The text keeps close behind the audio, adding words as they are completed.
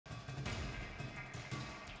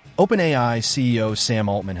OpenAI CEO Sam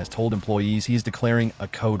Altman has told employees he is declaring a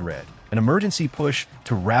code red, an emergency push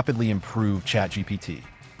to rapidly improve ChatGPT,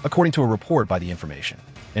 according to a report by The Information.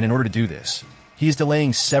 And in order to do this, he is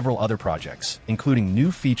delaying several other projects, including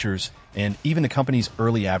new features and even the company's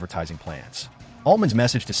early advertising plans. Altman's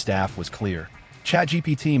message to staff was clear: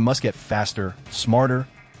 ChatGPT must get faster, smarter,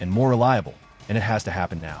 and more reliable, and it has to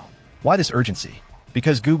happen now. Why this urgency?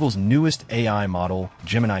 Because Google's newest AI model,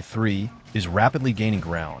 Gemini 3, is rapidly gaining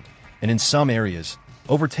ground, and in some areas,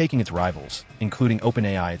 overtaking its rivals, including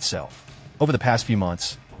OpenAI itself. Over the past few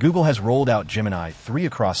months, Google has rolled out Gemini 3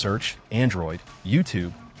 across Search, Android,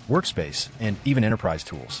 YouTube, Workspace, and even enterprise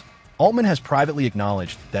tools. Altman has privately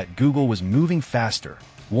acknowledged that Google was moving faster,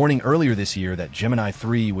 warning earlier this year that Gemini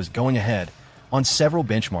 3 was going ahead on several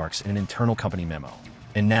benchmarks in an internal company memo.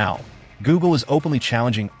 And now, Google is openly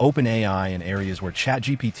challenging OpenAI in areas where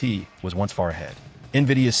ChatGPT was once far ahead.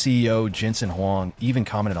 Nvidia CEO Jensen Huang even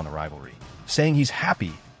commented on the rivalry, saying he's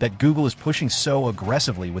happy that Google is pushing so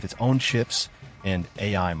aggressively with its own chips and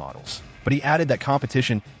AI models. But he added that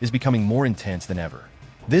competition is becoming more intense than ever.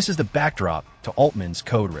 This is the backdrop to Altman's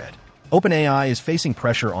code red. OpenAI is facing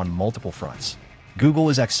pressure on multiple fronts. Google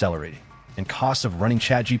is accelerating, and costs of running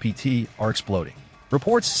ChatGPT are exploding.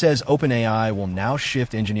 Reports says OpenAI will now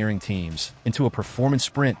shift engineering teams into a performance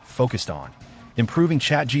sprint focused on improving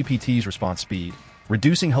ChatGPT's response speed,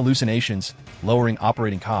 reducing hallucinations, lowering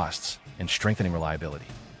operating costs, and strengthening reliability.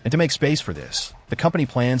 And to make space for this, the company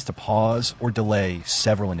plans to pause or delay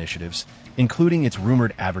several initiatives, including its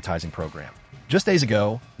rumored advertising program. Just days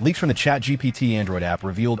ago, leaks from the ChatGPT Android app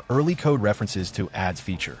revealed early code references to Ads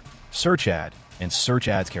feature, Search Ad, and Search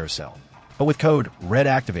Ads Carousel. But with code red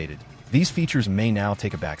activated, these features may now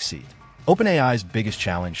take a back seat. OpenAI's biggest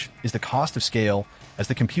challenge is the cost of scale, as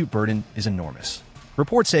the compute burden is enormous.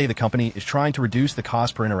 Reports say the company is trying to reduce the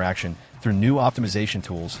cost per interaction through new optimization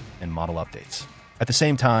tools and model updates. At the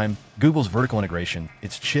same time, Google's vertical integration,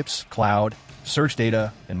 its chips, cloud, search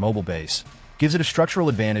data, and mobile base, gives it a structural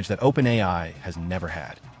advantage that OpenAI has never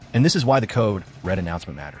had. And this is why the code red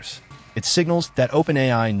announcement matters. It signals that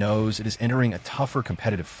OpenAI knows it is entering a tougher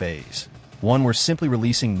competitive phase, one where simply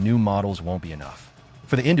releasing new models won't be enough.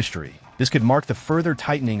 For the industry, this could mark the further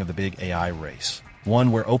tightening of the big AI race,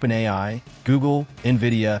 one where OpenAI, Google,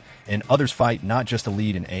 Nvidia, and others fight not just to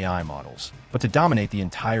lead in AI models, but to dominate the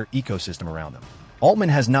entire ecosystem around them. Altman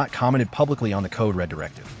has not commented publicly on the code red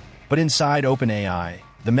directive, but inside OpenAI,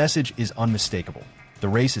 the message is unmistakable. The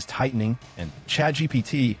race is tightening, and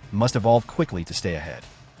ChatGPT must evolve quickly to stay ahead.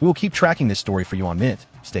 We will keep tracking this story for you on Mint.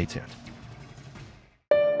 Stay tuned.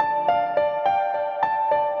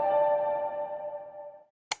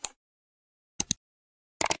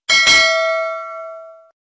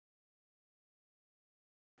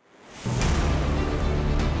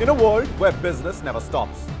 In a world where business never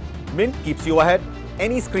stops, Mint keeps you ahead,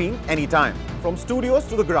 any screen, anytime, from studios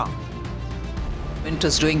to the ground. Mint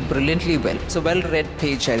is doing brilliantly well. It's a well-read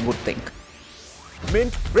page, I would think.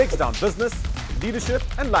 Mint breaks down business, leadership,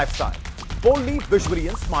 and lifestyle, boldly, visually,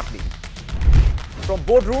 and smartly. From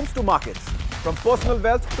boardrooms to markets, from personal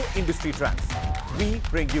wealth to industry trends, we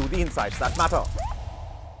bring you the insights that matter.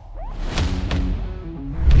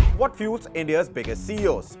 What fuels India's biggest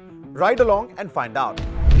CEOs? Ride along and find out.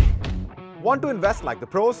 Want to invest like the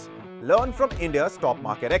pros? Learn from India's top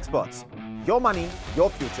market experts. Your money, your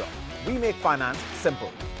future. We make finance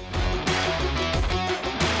simple.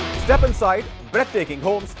 Step inside breathtaking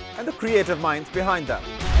homes and the creative minds behind them.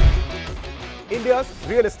 India's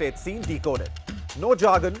real estate scene decoded. No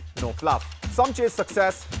jargon, no fluff. Some chase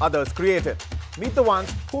success, others create it. Meet the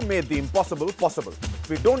ones who made the impossible possible.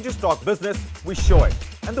 We don't just talk business, we show it.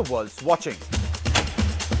 And the world's watching.